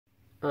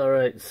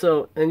Alright,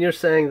 so, and you're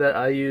saying that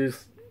I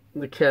use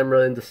the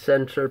camera in the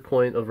center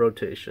point of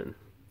rotation.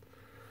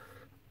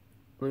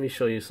 Let me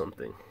show you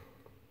something.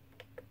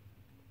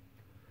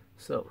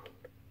 So,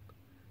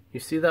 you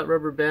see that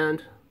rubber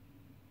band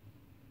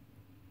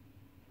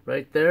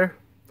right there?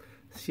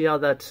 See how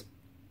that's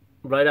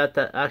right at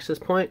that axis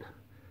point?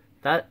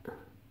 That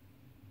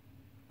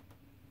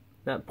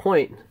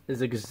point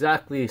is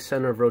exactly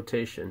center of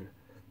rotation.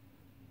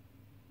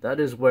 That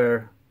is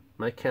where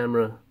my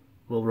camera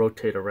will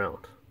rotate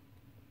around.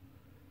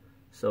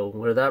 So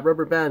where that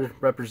rubber band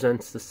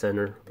represents the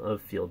center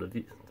of field of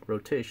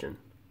rotation.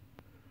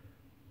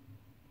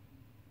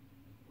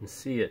 You can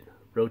see it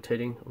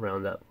rotating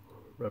around that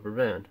rubber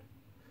band.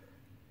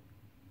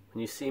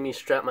 When you see me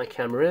strap my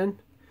camera in,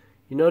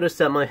 you notice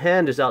that my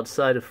hand is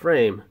outside of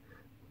frame,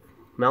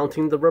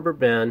 mounting the rubber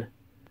band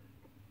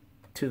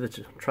to the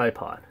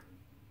tripod.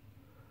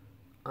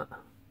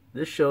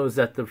 This shows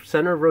that the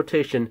center of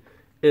rotation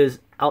is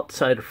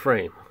outside of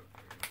frame.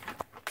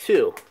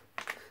 2.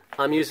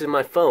 I'm using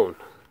my phone.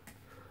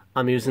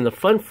 I'm using the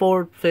front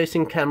forward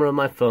facing camera of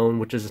my phone,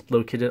 which is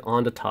located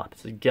on the top.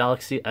 It's a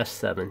Galaxy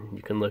S7.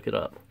 You can look it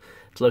up.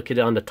 It's located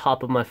on the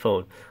top of my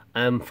phone.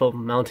 I am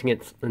mounting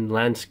it in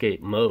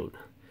landscape mode.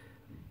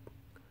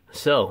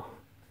 So,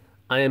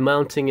 I am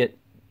mounting it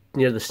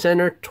near the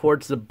center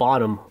towards the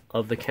bottom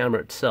of the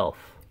camera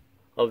itself,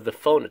 of the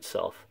phone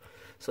itself.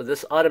 So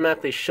this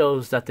automatically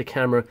shows that the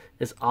camera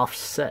is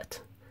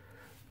offset.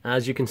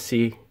 As you can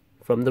see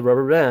from the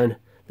rubber band,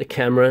 the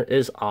camera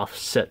is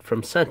offset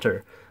from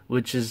center,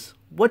 which is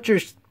what you're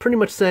pretty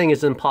much saying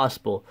is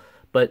impossible,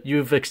 but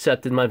you've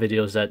accepted my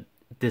videos that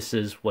this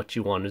is what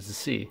you wanted to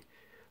see.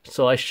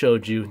 So I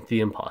showed you the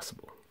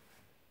impossible.